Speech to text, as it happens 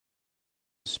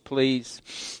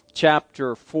please,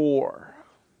 chapter 4.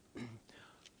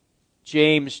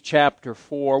 James chapter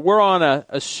 4. We're on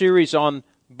a series on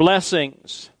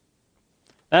blessings.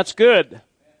 That's good,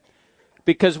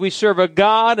 because we serve a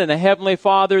God and a Heavenly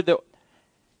Father that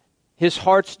His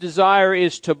heart's desire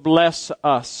is to bless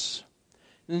us.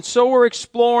 And so we're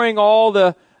exploring all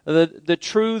the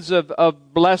truths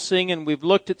of blessing, and we've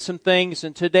looked at some things,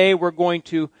 and today we're going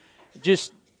to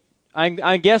just,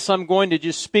 I guess I'm going to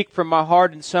just speak from my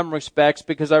heart in some respects,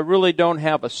 because I really don't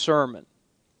have a sermon.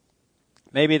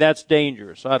 Maybe that's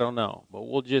dangerous, I don't know, but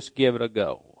we'll just give it a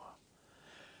go.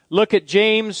 Look at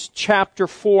James chapter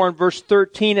 4 and verse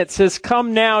 13. It says,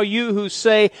 "Come now, you who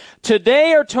say,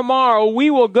 today or tomorrow we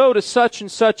will go to such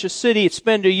and such a city and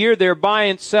spend a year there, buy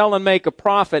and sell and make a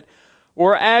profit.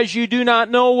 Or as you do not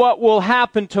know what will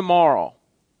happen tomorrow."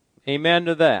 Amen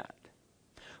to that.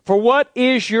 "For what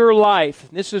is your life?"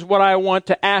 This is what I want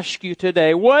to ask you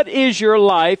today. What is your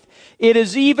life? It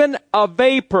is even a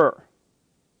vapor.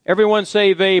 Everyone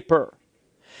say vapor.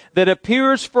 "That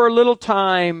appears for a little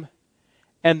time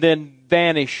and then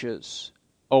vanishes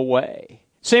away."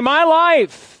 Say, my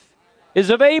life is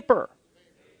a vapor.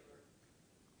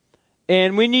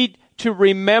 And we need to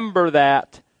remember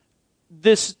that.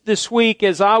 This week,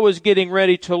 as I was getting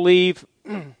ready to leave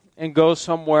and go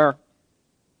somewhere,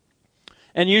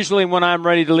 and usually when I'm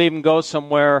ready to leave and go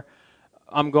somewhere,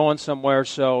 I'm going somewhere,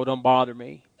 so don't bother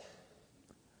me.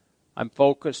 I'm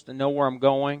focused and know where I'm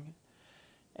going.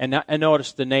 And I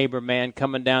noticed the neighbor man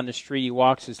coming down the street. He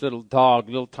walks his little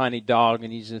tiny dog,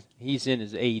 and he's in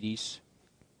his 80s.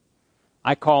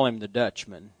 I call him the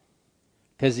Dutchman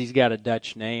because he's got a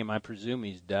Dutch name. I presume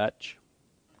he's Dutch.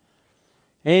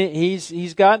 And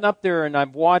he's gotten up there, and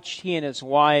I've watched he and his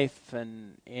wife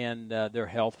and their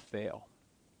health fail.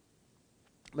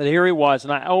 But here he was,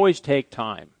 and I always take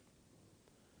time.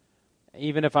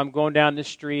 Even if I'm going down the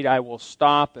street, I will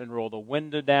stop and roll the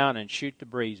window down and shoot the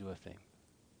breeze with him.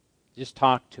 Just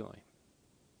talk to him.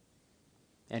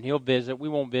 And he'll visit. We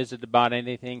won't visit about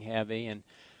anything heavy. And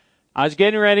I was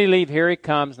getting ready to leave. Here he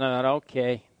comes. And I thought,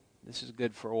 okay, this is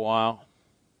good for a while.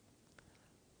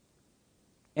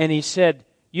 And he said,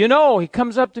 he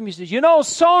comes up to me and says,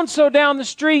 so-and-so down the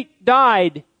street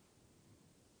died.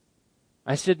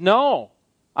 I said, no,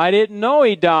 I didn't know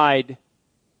he died.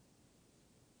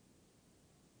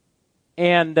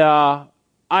 And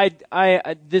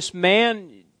this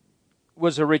man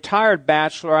was a retired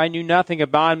bachelor. I knew nothing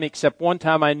about him except one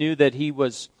time I knew that he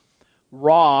was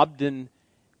robbed, and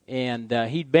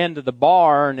he'd been to the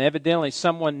bar, and evidently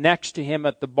someone next to him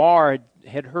at the bar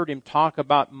had heard him talk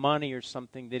about money or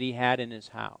something that he had in his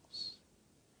house.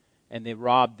 And he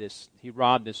robbed this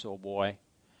old boy.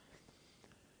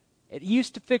 And he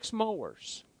used to fix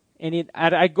mowers. And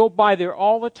I'd go by there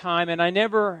all the time, and I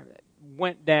never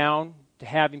went down to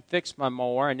have him fix my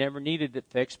mower. I never needed it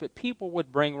fixed, but people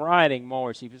would bring riding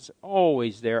mowers. He was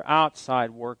always there outside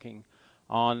working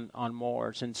on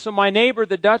mowers. And so my neighbor,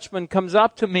 the Dutchman, comes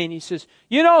up to me and he says,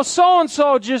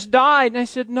 so-and-so just died. And I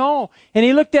said, no. And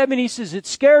he looked at me and he says, it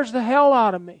scares the hell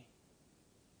out of me.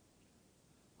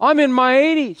 I'm in my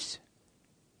 80s.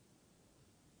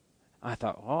 I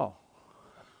thought, oh,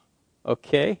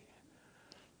 okay.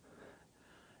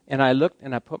 And I looked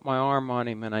and I put my arm on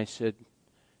him and I said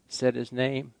his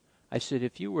name. I said,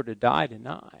 if you were to die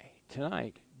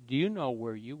tonight, do you know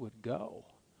where you would go?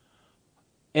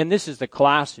 And this is the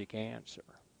classic answer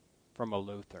from a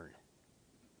Lutheran.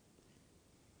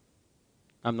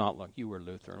 I'm not looking. You were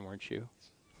Lutheran, weren't you?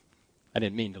 I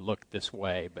didn't mean to look this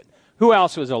way, but who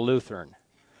else was a Lutheran?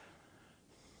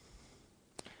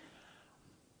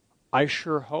 I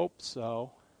sure hope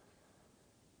so.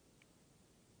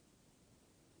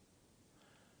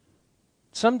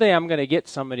 Someday I'm going to get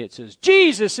somebody that says,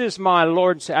 Jesus is my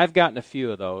Lord. I've gotten a few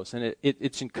of those, and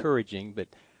it's encouraging, but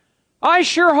I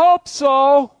sure hope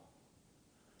so.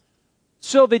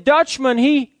 So the Dutchman,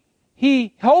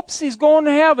 he hopes he's going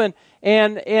to heaven,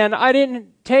 and I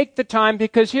didn't take the time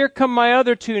because here come my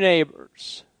other two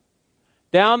neighbors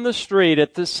down the street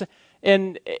at this.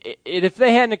 And if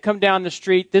they hadn't come down the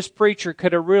street, this preacher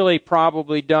could have really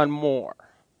probably done more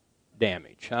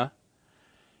damage, huh?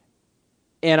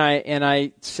 And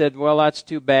I said, well, that's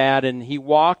too bad. And he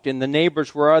walked, and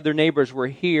other neighbors were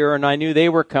here, and I knew they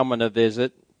were coming to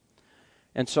visit.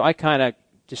 And so I kind of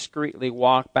discreetly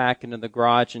walked back into the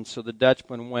garage, and so the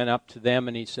Dutchman went up to them,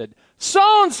 and he said,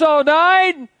 so-and-so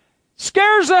died.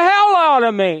 Scares the hell out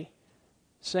of me.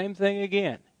 Same thing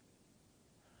again.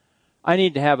 I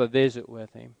need to have a visit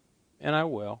with him, and I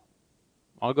will.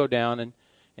 I'll go down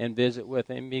and visit with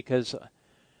him because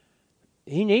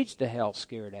he needs the hell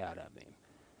scared out of him.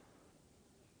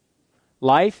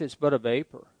 Life is but a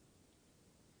vapor.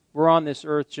 We're on this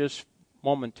earth just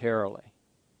momentarily.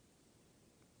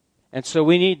 And so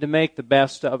we need to make the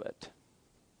best of it.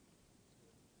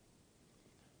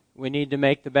 We need to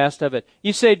make the best of it.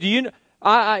 You say, do you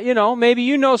know, maybe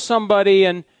you know somebody,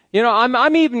 and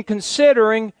I'm even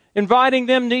considering inviting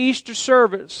them to Easter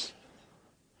service.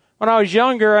 When I was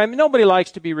younger, nobody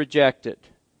likes to be rejected.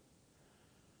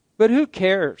 But who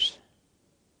cares?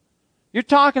 You're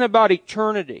talking about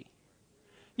eternity.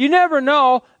 You never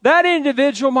know. That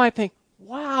individual might think,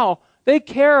 wow, they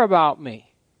care about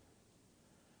me.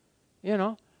 I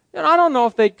don't know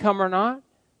if they'd come or not.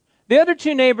 The other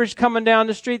two neighbors coming down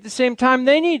the street at the same time,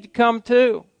 they need to come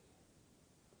too.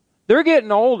 They're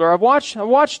getting older. I've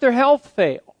watched their health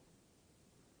fail.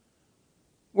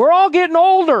 We're all getting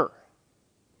older.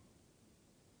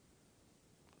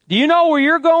 Do you know where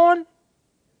you're going?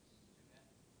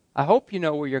 I hope you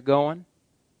know where you're going.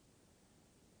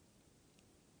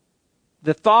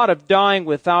 The thought of dying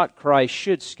without Christ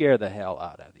should scare the hell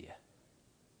out of you.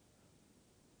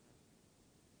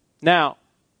 Now,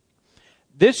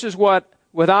 this is what,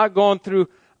 without going through,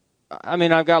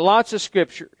 I've got lots of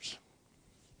scriptures.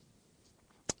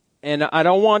 And I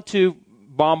don't want to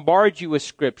bombard you with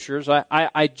scriptures.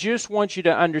 I just want you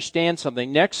to understand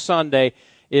something. Next Sunday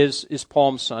is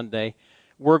Palm Sunday.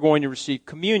 We're going to receive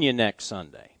communion next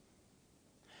Sunday.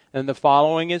 And the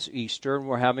following is Easter, and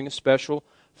we're having a special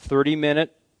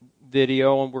 30-minute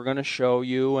video, and we're going to show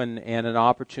you and an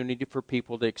opportunity for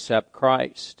people to accept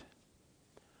Christ.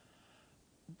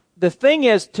 The thing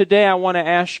is, today I want to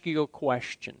ask you a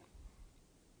question.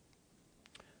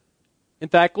 In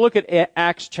fact, look at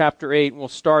Acts chapter 8, and we'll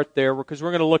start there, because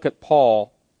we're going to look at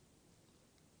Paul,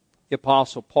 the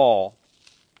Apostle Paul.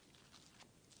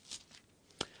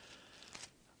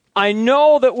 I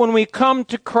know that when we come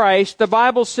to Christ, the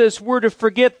Bible says we're to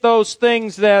forget those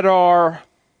things that are,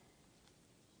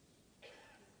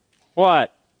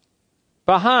 what?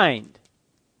 Behind.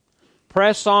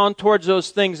 Press on towards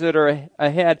those things that are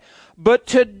ahead. But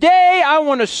today I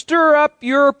want to stir up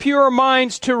your pure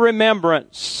minds to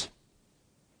remembrance.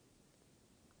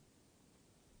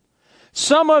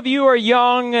 Some of you are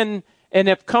young and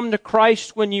have come to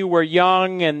Christ when you were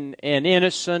young and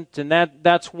innocent, and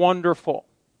that's wonderful.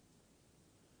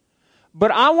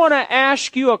 But I want to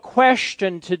ask you a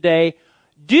question today.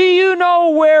 Do you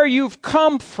know where you've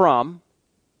come from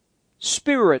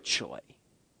spiritually?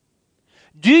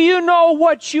 Do you know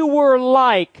what you were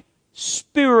like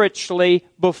spiritually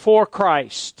before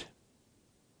Christ?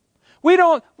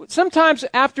 Sometimes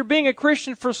after being a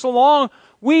Christian for so long,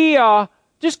 we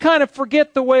just kind of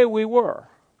forget the way we were.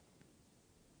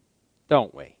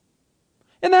 Don't we?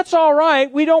 And that's all right.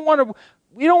 We don't want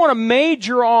to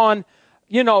major on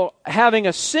having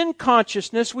a sin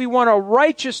consciousness. We want a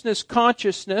righteousness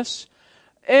consciousness.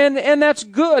 And that's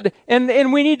good.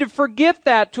 And we need to forget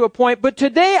that to a point. But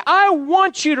today I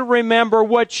want you to remember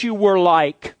what you were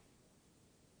like.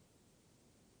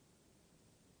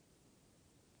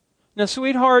 Now,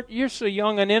 sweetheart, you're so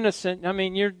young and innocent. I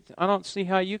don't see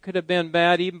how you could have been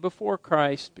bad even before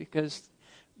Christ, because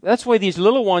that's why these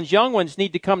little ones, young ones,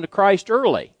 need to come to Christ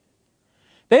early.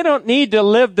 They don't need to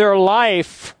live their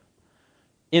life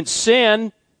in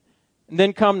sin and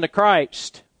then come to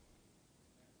Christ.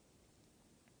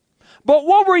 But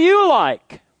what were you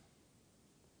like?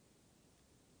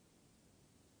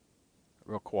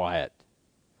 Real quiet.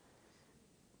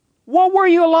 What were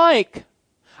you like?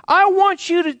 I want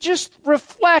you to just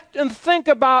reflect and think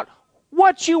about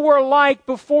what you were like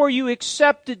before you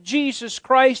accepted Jesus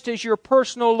Christ as your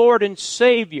personal Lord and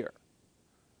Savior.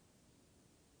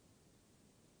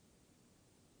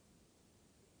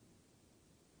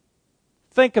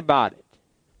 Think about it.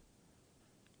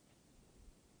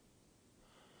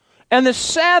 And the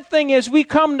sad thing is, we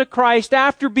come to Christ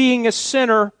after being a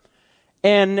sinner,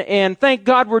 and thank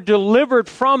God we're delivered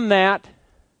from that.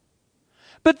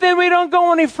 But then we don't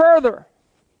go any further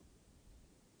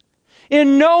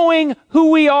in knowing who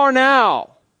we are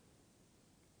now.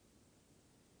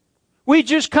 We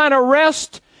just kind of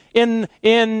rest in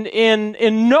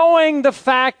knowing the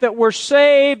fact that we're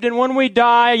saved, and when we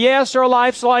die, yes, our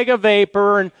life's like a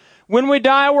vapor, and when we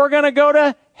die, we're going to go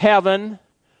to heaven.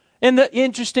 And the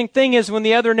interesting thing is, when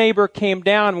the other neighbor came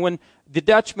down, when the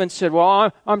Dutchman said,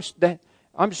 well, I'm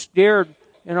scared,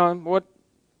 what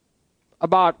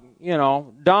about,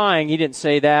 dying? He didn't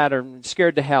say that, or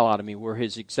scared the hell out of me were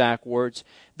his exact words.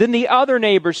 Then the other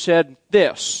neighbor said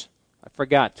this. I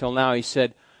forgot till now. He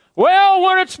said, well,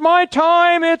 when it's my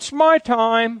time, it's my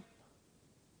time.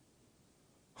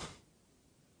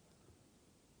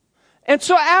 And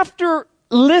so after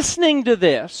listening to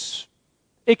this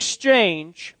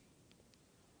exchange,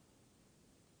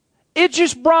 it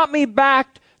just brought me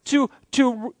back to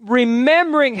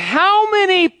remembering how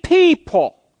many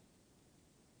people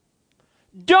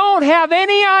don't have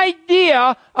any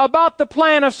idea about the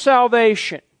plan of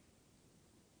salvation.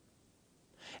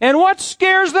 And what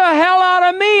scares the hell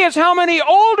out of me is how many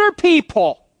older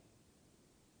people.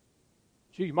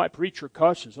 Gee, my preacher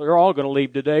cusses. They're all going to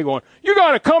leave today going, you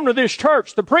got to come to this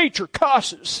church. The preacher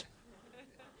cusses.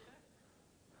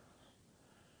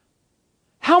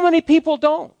 How many people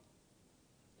don't?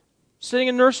 Sitting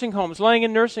in nursing homes, laying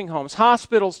in nursing homes,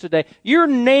 hospitals today. Your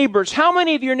neighbors, how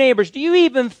many of your neighbors, do you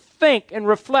even think and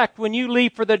reflect when you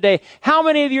leave for the day, how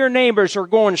many of your neighbors are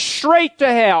going straight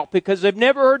to hell because they've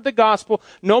never heard the gospel?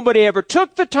 Nobody ever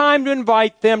took the time to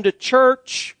invite them to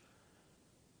church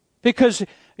because,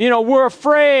 we're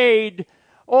afraid.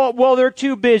 Oh, well, they're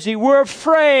too busy. We're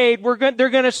afraid they're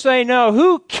going to say no.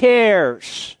 Who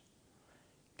cares?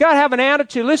 Got to have an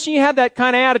attitude. Listen, you had that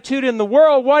kind of attitude in the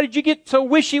world. Why did you get so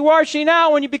wishy-washy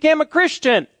now when you became a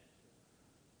Christian?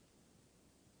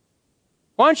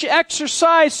 Why don't you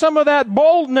exercise some of that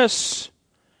boldness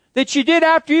that you did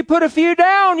after you put a few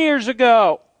down years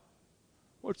ago?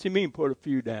 What's he mean, put a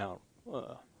few down?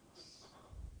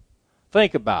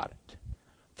 Think about it.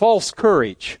 False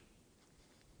courage.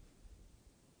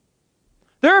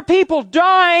 There are people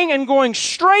dying and going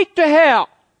straight to hell.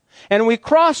 And we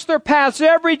cross their paths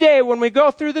every day when we go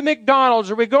through the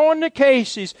McDonald's or we go into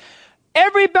Casey's.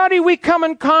 Everybody we come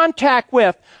in contact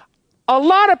with, a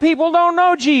lot of people don't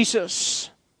know Jesus.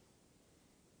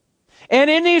 And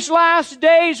in these last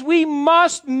days, we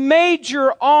must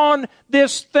major on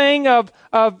this thing of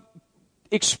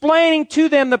explaining to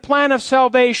them the plan of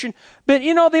salvation. But,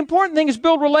 the important thing is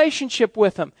build relationship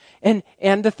with them. And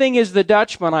the thing is, the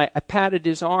Dutchman, I patted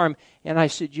his arm, and I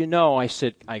said,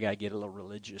 I got to get a little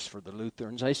religious for the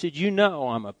Lutherans. I said,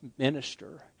 I'm a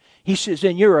minister. He says,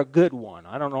 and you're a good one.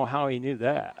 I don't know how he knew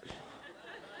that.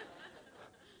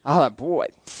 I thought, boy,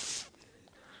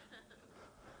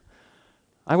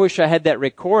 I wish I had that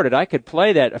recorded. I could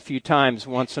play that a few times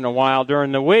once in a while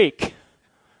during the week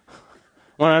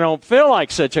when I don't feel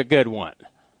like such a good one.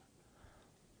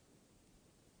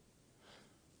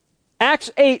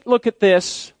 Acts 8, look at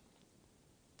this.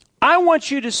 I want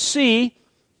you to see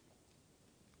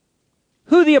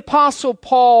who the Apostle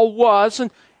Paul was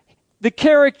and the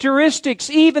characteristics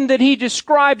even that he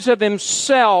describes of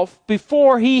himself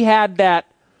before he had that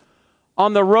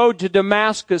on the road to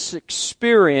Damascus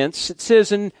experience. It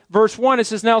says in verse 1, it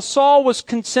says, now Saul was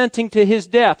consenting to his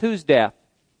death. Whose death?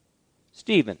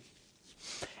 Stephen.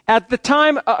 At the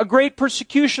time, a great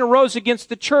persecution arose against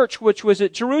the church, which was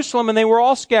at Jerusalem, and they were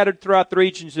all scattered throughout the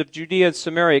regions of Judea and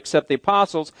Samaria, except the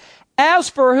apostles. As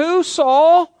for who?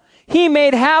 Saul, he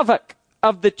made havoc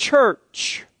of the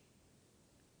church,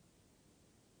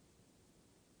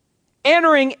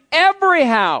 entering every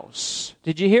house.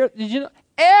 Did you hear? Did you know?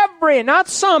 Every, not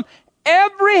some,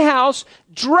 every house,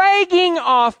 dragging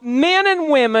off men and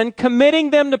women, committing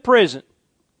them to prison.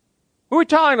 Who are we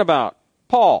talking about?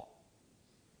 Paul.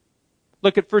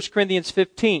 Look at 1 Corinthians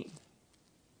 15.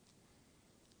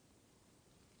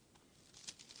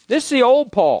 This is the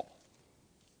old Paul.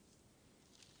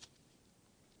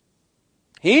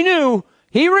 He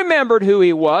remembered who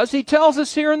he was. He tells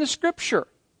us here in the Scripture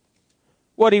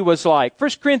what he was like. 1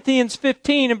 Corinthians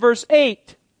 15 and verse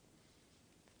 8.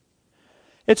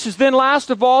 It says, then last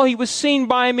of all he was seen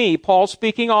by me, Paul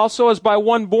speaking also, as by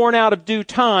one born out of due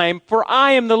time. For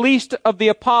I am the least of the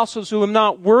apostles who am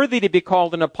not worthy to be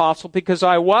called an apostle, because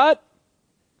I what?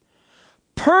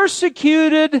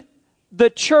 Persecuted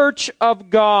the church of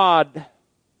God.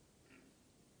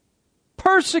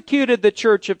 Persecuted the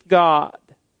church of God.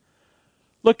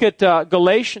 Look at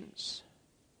Galatians.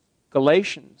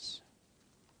 Galatians.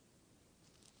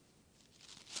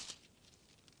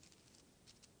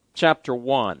 Chapter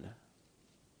 1,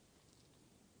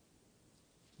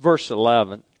 verse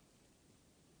 11.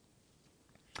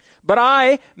 But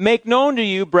I make known to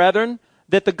you, brethren,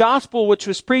 that the gospel which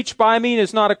was preached by me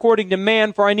is not according to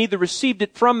man, for I neither received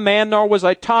it from man, nor was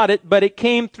I taught it, but it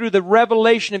came through the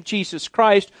revelation of Jesus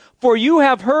Christ. For you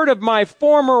have heard of my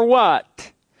former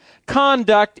what?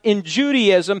 Conduct in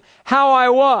Judaism, how I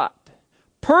what?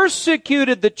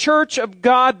 Persecuted the church of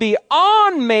God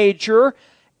beyond measure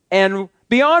and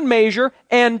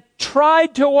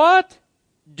tried to what?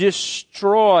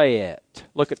 Destroy it.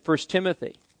 Look at 1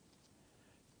 Timothy.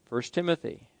 1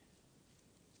 Timothy.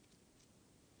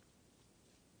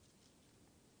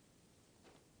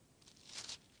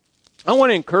 I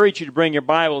want to encourage you to bring your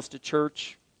Bibles to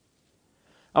church.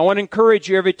 I want to encourage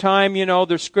you every time,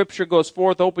 the Scripture goes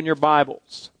forth, open your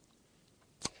Bibles.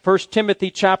 1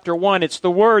 Timothy chapter 1, it's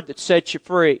the Word that sets you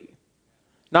free.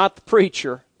 not the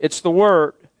preacher. It's the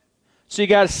Word. So you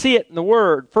got to see it in the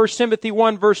Word. 1 Timothy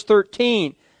 1, verse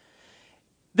 13.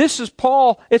 This is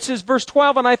Paul. It says, verse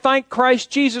 12, and I thank Christ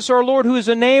Jesus our Lord who has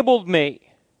enabled me,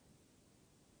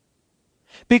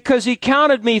 because He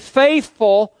counted me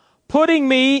faithful, putting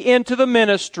me into the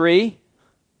ministry.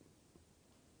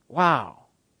 Wow.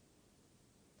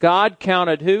 God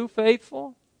counted who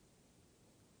faithful?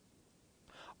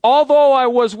 Although I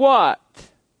was what?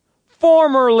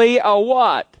 Formerly a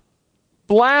what?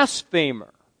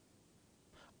 Blasphemer,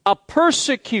 a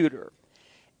persecutor,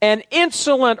 an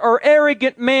insolent or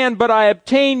arrogant man, but I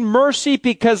obtained mercy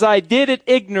because I did it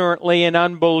ignorantly in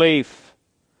unbelief.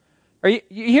 Are you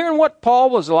hearing what Paul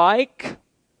was like?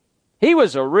 He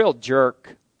was a real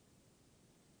jerk.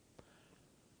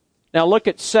 Now look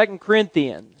at 2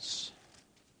 Corinthians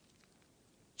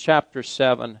chapter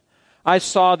 7. I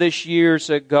saw this years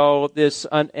ago,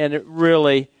 and it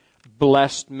really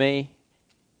blessed me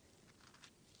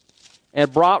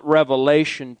and brought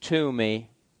revelation to me.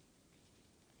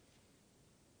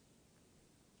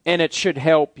 And it should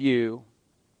help you.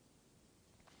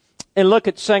 And look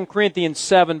at 2 Corinthians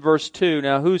 7, verse 2.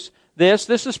 Now, who's this?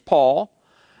 This is Paul.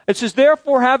 It says,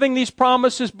 therefore, having these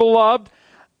promises, beloved,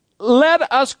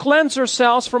 let us cleanse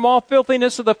ourselves from all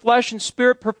filthiness of the flesh and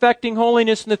spirit, perfecting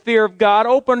holiness in the fear of God.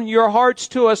 Open your hearts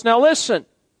to us. Now listen.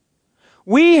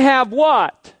 We have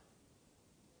what?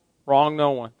 Wronged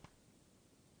no one.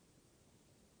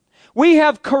 We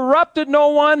have corrupted no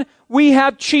one. We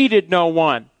have cheated no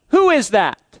one. Who is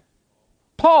that?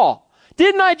 Paul.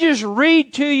 Didn't I just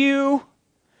read to you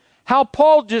how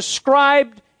Paul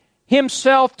described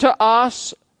himself to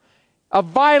us? A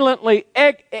violently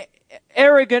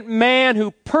arrogant man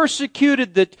who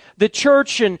persecuted the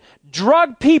church and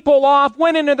drug people off,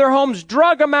 went into their homes,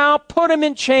 drug them out, put them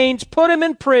in chains, put them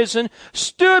in prison,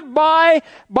 stood by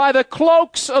the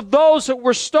cloaks of those that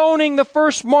were stoning the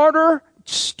first martyr,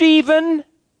 Stephen.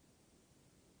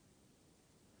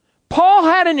 Paul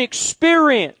had an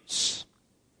experience.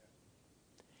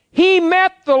 He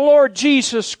met the Lord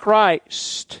Jesus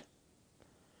Christ.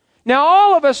 Now,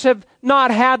 all of us have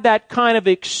not had that kind of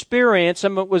experience. I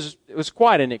mean, it was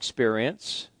quite an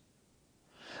experience.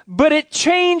 But it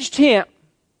changed him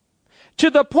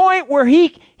to the point where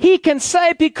he can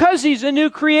say, because he's a new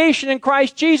creation in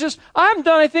Christ Jesus, I haven't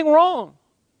done anything wrong.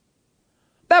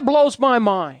 That blows my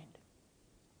mind.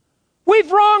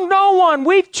 We've wronged no one.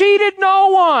 We've cheated no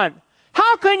one.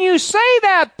 How can you say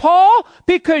that, Paul?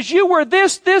 Because you were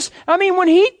this. I mean, when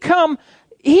he'd come,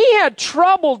 he had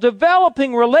trouble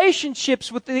developing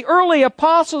relationships with the early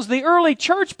apostles, the early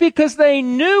church, because they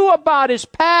knew about his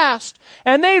past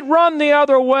and they'd run the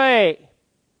other way.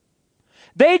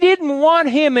 They didn't want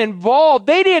him involved.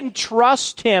 They didn't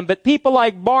trust him. But people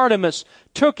like Barnabas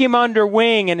took him under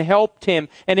wing and helped him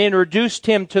and introduced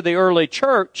him to the early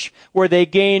church, where they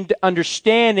gained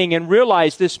understanding and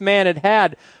realized this man had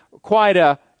had quite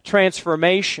a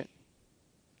transformation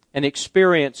and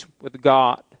experience with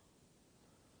God.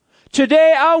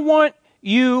 Today, I want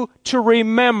you to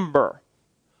remember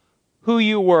who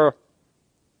you were,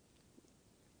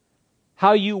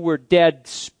 how you were dead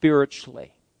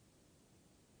spiritually.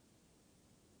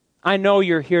 I know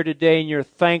you're here today and you're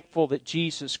thankful that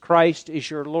Jesus Christ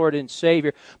is your Lord and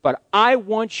Savior, but I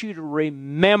want you to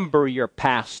remember your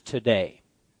past today.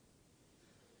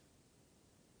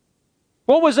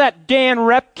 What was that Dan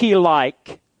Repke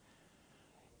like?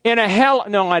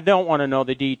 No, I don't want to know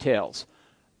the details.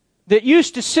 That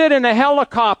used to sit in a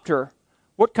helicopter.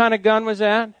 What kind of gun was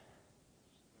that?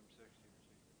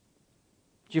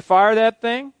 Did you fire that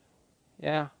thing?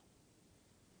 Yeah.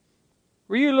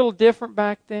 Were you a little different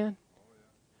back then?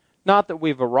 Not that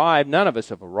we've arrived. None of us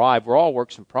have arrived. We're all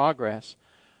works in progress.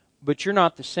 But you're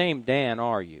not the same Dan,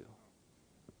 are you?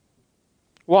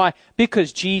 Why?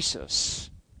 Because Jesus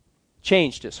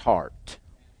changed his heart.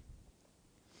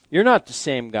 You're not the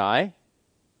same guy.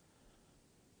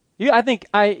 I think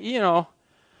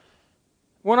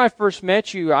when I first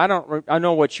met you, I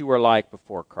know what you were like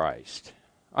before Christ.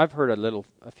 I've heard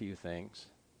a few things.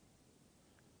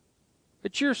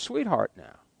 But you're a sweetheart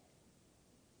now.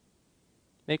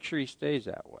 Make sure he stays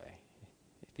that way.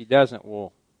 If he doesn't,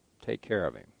 we'll take care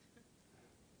of him.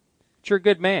 But you're a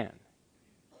good man.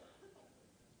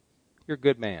 You're a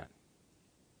good man.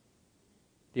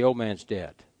 The old man's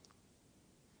dead.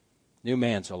 New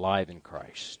man's alive in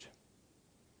Christ.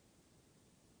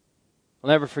 I'll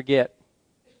never forget.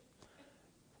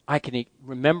 I can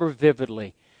remember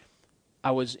vividly.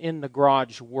 I was in the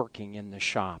garage working in the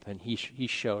shop, and he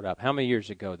showed up. How many years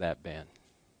ago that been?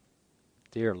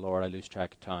 Dear Lord, I lose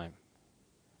track of time.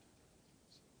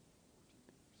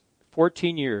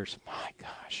 14 years. My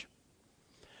gosh.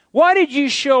 Why did you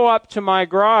show up to my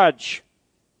garage?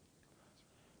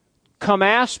 Come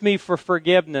ask me for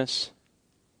forgiveness.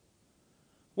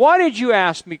 Why did you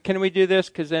ask me? Can we do this?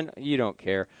 Because then you don't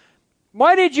care.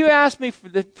 Why did you ask me for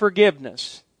the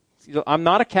forgiveness? I'm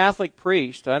not a Catholic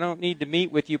priest. I don't need to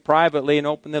meet with you privately and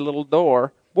open the little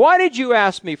door. Why did you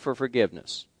ask me for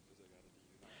forgiveness?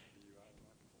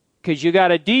 Because you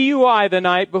got a DUI the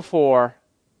night before.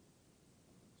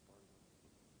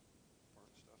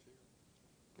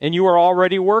 And you were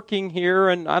already working here,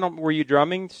 and were you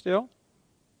drumming still?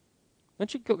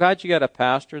 Don't you, God, you got a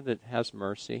pastor that has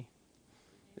mercy,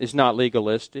 is not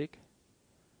legalistic.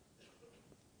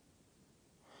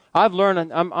 I've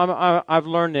learned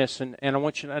this, and I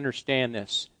want you to understand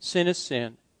this. Sin is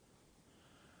sin,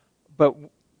 but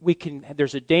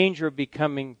there's a danger of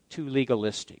becoming too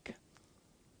legalistic.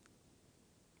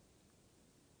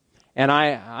 And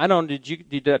I don't.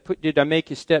 Did I make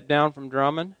you step down from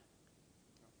drumming?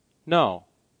 No.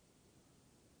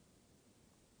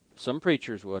 Some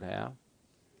preachers would have.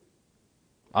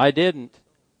 I didn't.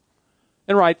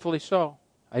 And rightfully so.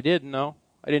 I didn't know.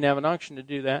 I didn't have an unction to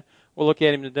do that. Well, look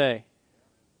at him today.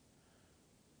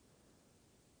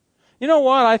 You know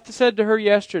what? I said to her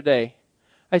yesterday,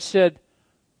 I said,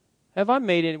 have I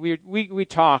made any... We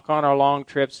talk on our long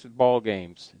trips to ball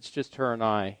games. It's just her and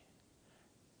I.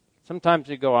 Sometimes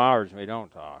we go hours and we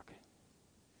don't talk.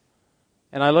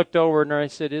 And I looked over at her and I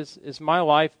said, is my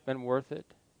life been worth it?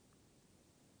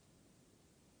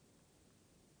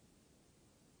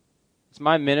 Is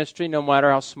my ministry, no matter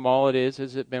how small it is,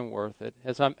 has it been worth it?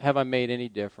 Have I made any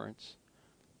difference?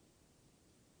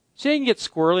 See, you can get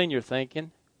squirrely in your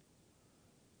thinking.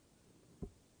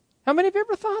 How many of you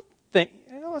ever thought,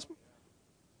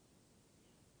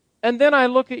 and then I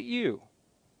look at you.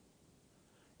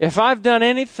 If I've done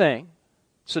anything,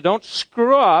 so don't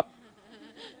screw up.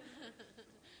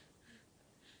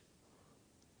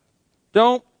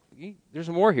 There's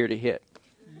more here to hit.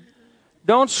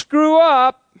 Don't screw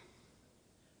up.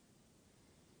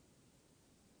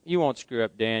 You won't screw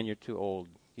up, Dan. You're too old.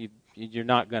 You're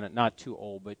not too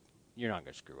old, but you're not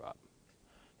going to screw up.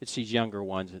 It's these younger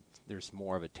ones that there's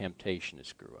more of a temptation to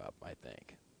screw up, I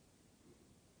think.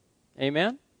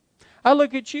 Amen? I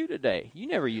look at you today. You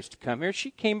never used to come here.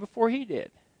 She came before he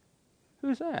did.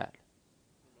 Who's that?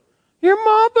 Your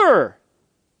mother.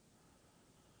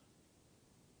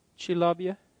 She love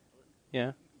you?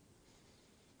 Yeah.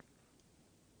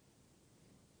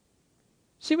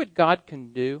 See what God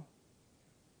can do?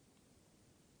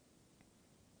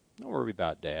 Don't worry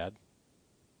about Dad.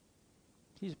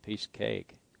 He's a piece of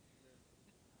cake.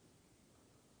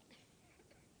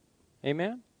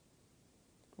 Amen?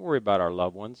 Don't worry about our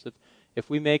loved ones. If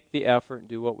we make the effort and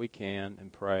do what we can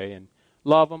and pray and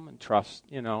love them and trust,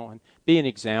 and be an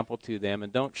example to them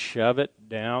and don't shove it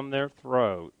down their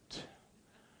throat.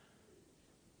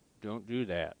 Don't do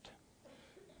that.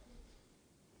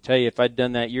 Tell you, if I'd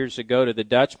done that years ago to the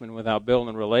Dutchman without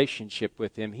building a relationship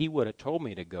with him, he would have told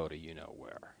me to go to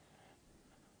you-know-where.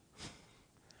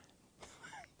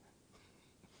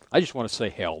 I just want to say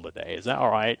hell today. Is that all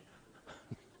right?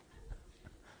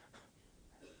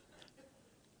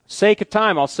 Sake of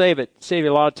time, I'll save it. Save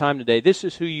you a lot of time today. This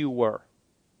is who you were.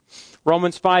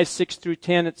 Romans 5, 6 through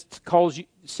 10,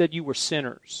 said you were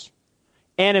sinners,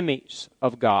 enemies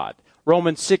of God.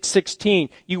 Romans 6:16,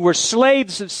 you were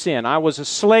slaves of sin. I was a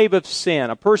slave of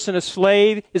sin. A person a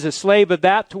slave is a slave of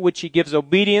that to which he gives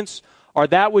obedience, or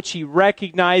that which he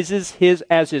recognizes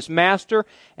as his master,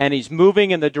 and he's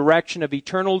moving in the direction of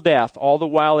eternal death, all the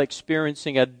while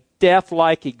experiencing a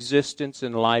death-like existence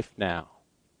in life now.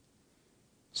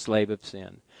 Slave of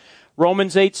sin.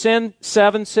 Romans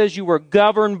 8:7 says you were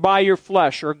governed by your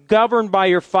flesh, or governed by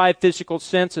your five physical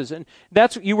senses. And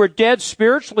you were dead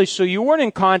spiritually, so you weren't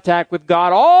in contact with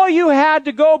God. All you had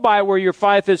to go by were your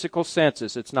five physical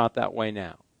senses. It's not that way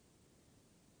now.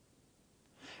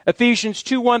 Ephesians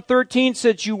 2:1-13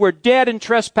 says you were dead in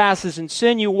trespasses and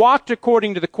sin. You walked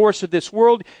according to the course of this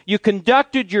world. You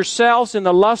conducted yourselves in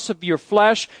the lusts of your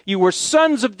flesh. You were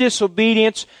sons of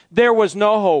disobedience. There was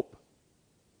no hope.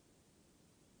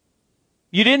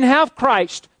 You didn't have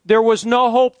Christ. There was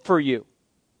no hope for you.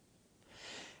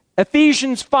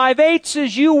 Ephesians 5:8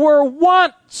 says you were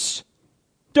once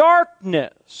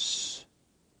darkness.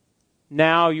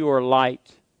 Now you are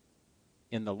light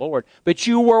in the Lord. But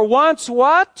you were once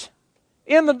what?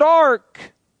 In the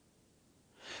dark.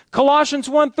 Colossians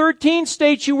 1:13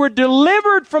 states you were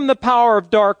delivered from the power of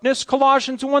darkness.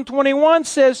 Colossians 1:21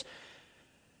 says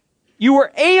you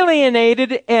were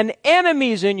alienated and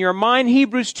enemies in your mind.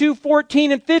 Hebrews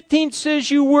 2:14 and 15 says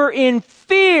you were in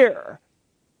fear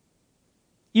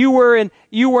You were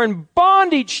in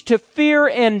bondage to fear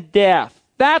and death.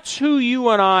 That's who you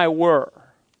and I were.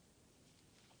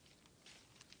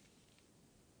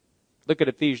 Look at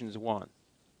Ephesians 1.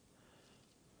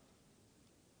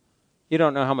 You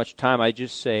don't know how much time I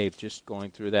just saved just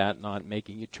going through that, not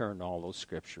making you turn to all those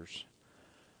scriptures.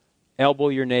 Elbow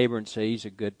your neighbor and say, he's a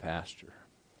good pastor.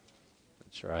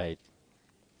 That's right.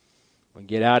 We'll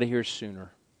get out of here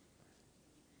sooner.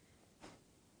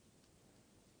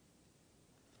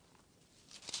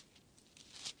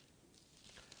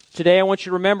 Today I want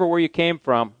you to remember where you came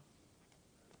from.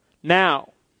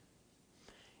 Now,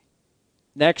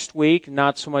 next week,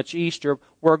 not so much Easter,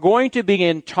 we're going to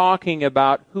begin talking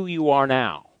about who you are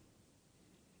now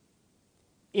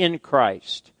in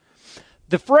Christ.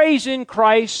 The phrase in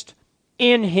Christ,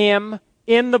 in Him,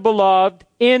 in the Beloved,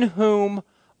 in whom,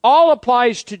 all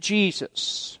applies to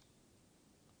Jesus.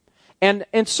 And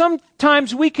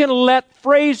sometimes we can let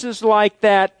phrases like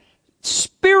that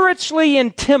spiritually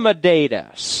intimidate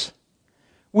us.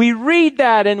 We read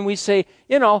that and we say,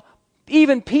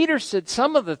 even Peter said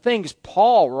some of the things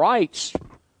Paul writes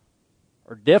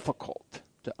are difficult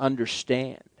to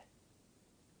understand.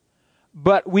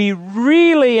 But we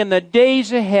really, in the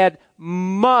days ahead,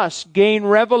 must gain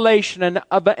revelation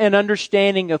and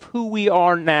understanding of who we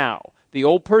are now. The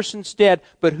old person's dead,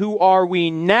 but who are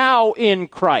we now in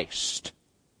Christ?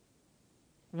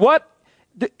 What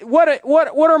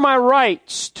are my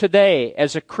rights today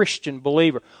as a Christian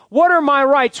believer? What are my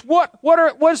rights? What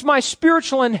is my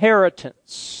spiritual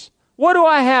inheritance? What do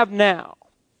I have now?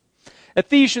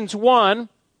 Ephesians 1,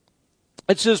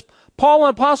 it says, Paul,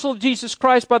 an apostle of Jesus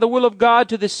Christ by the will of God,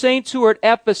 to the saints who are at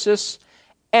Ephesus,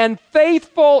 and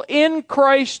faithful in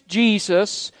Christ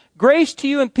Jesus, grace to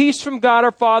you and peace from God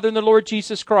our Father and the Lord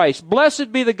Jesus Christ.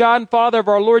 Blessed be the God and Father of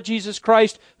our Lord Jesus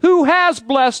Christ, who has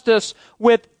blessed us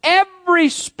with every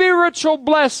spiritual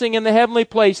blessing in the heavenly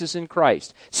places in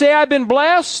Christ. Say, I've been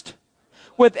blessed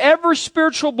with every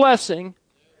spiritual blessing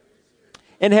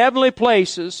in heavenly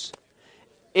places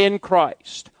in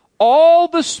Christ. All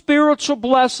the spiritual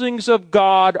blessings of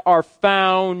God are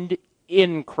found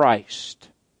in Christ.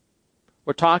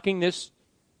 We're talking this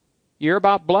year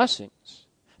about blessings.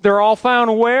 They're all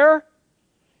found where?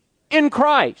 In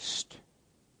Christ.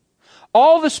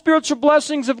 All the spiritual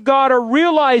blessings of God are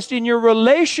realized in your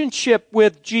relationship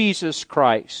with Jesus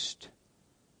Christ.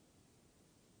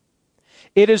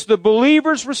 It is the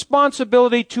believer's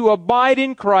responsibility to abide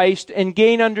in Christ and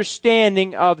gain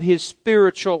understanding of his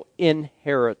spiritual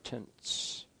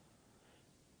inheritance.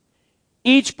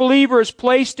 Each believer is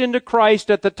placed into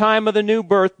Christ at the time of the new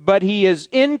birth, but he is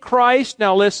in Christ.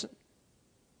 Now listen.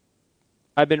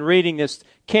 I've been reading this.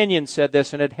 Kenyon said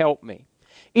this and it helped me.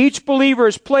 Each believer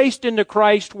is placed into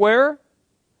Christ where?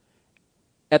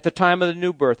 At the time of the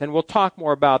new birth. And we'll talk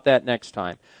more about that next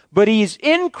time. But he's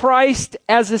in Christ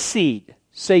as a seed.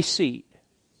 Say seed.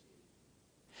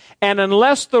 And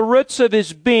unless the roots of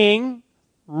his being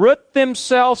root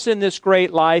themselves in this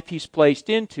great life he's placed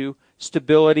into,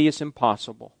 stability is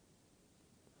impossible.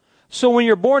 So when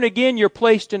you're born again, you're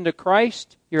placed into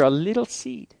Christ. You're a little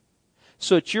seed.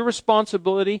 So it's your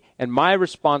responsibility and my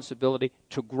responsibility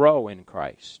to grow in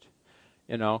Christ.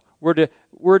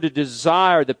 We're to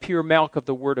desire the pure milk of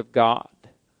the Word of God.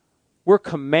 We're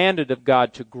commanded of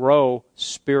God to grow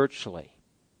spiritually.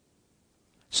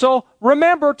 So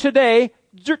remember today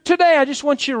I just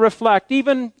want you to reflect,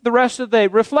 even the rest of the day,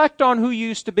 reflect on who you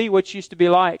used to be, what you used to be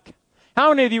like. How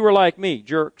many of you were like me,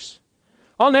 jerks?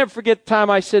 I'll never forget the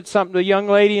time I said something to a young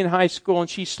lady in high school and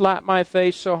she slapped my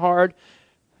face so hard.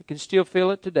 I can still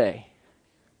feel it today.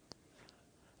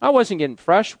 I wasn't getting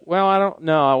fresh. Well,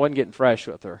 I wasn't getting fresh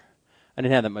with her. I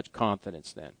didn't have that much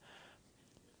confidence then.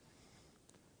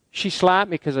 She slapped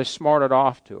me because I smarted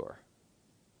off to her.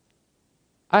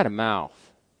 I had a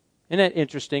mouth. Isn't that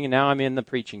interesting? And now I'm in the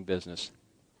preaching business.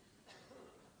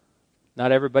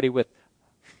 Not everybody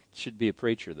should be a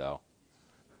preacher, though,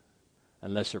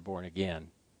 unless they're born again,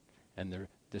 and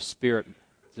the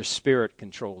Spirit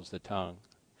controls the tongue.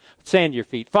 Stand to your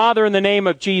feet. Father, in the name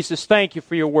of Jesus, thank you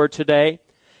for your word today.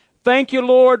 Thank you,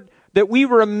 Lord, that we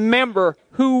remember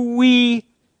who we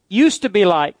used to be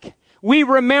like. We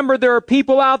remember there are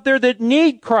people out there that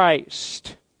need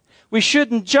Christ. We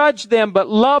shouldn't judge them, but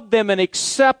love them and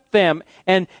accept them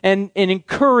and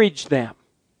encourage them.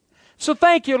 So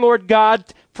thank you, Lord God,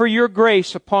 for your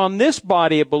grace upon this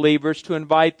body of believers to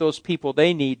invite those people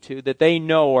they need to, that they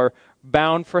know are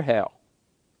bound for hell.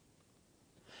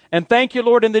 And thank you,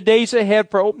 Lord, in the days ahead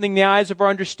for opening the eyes of our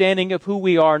understanding of who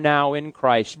we are now in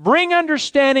Christ. Bring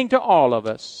understanding to all of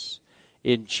us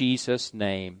in Jesus'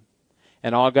 name.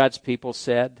 And all God's people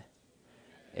said,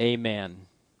 Amen.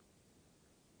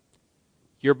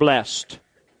 You're blessed.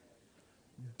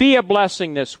 Be a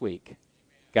blessing this week.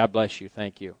 God bless you.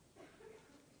 Thank you.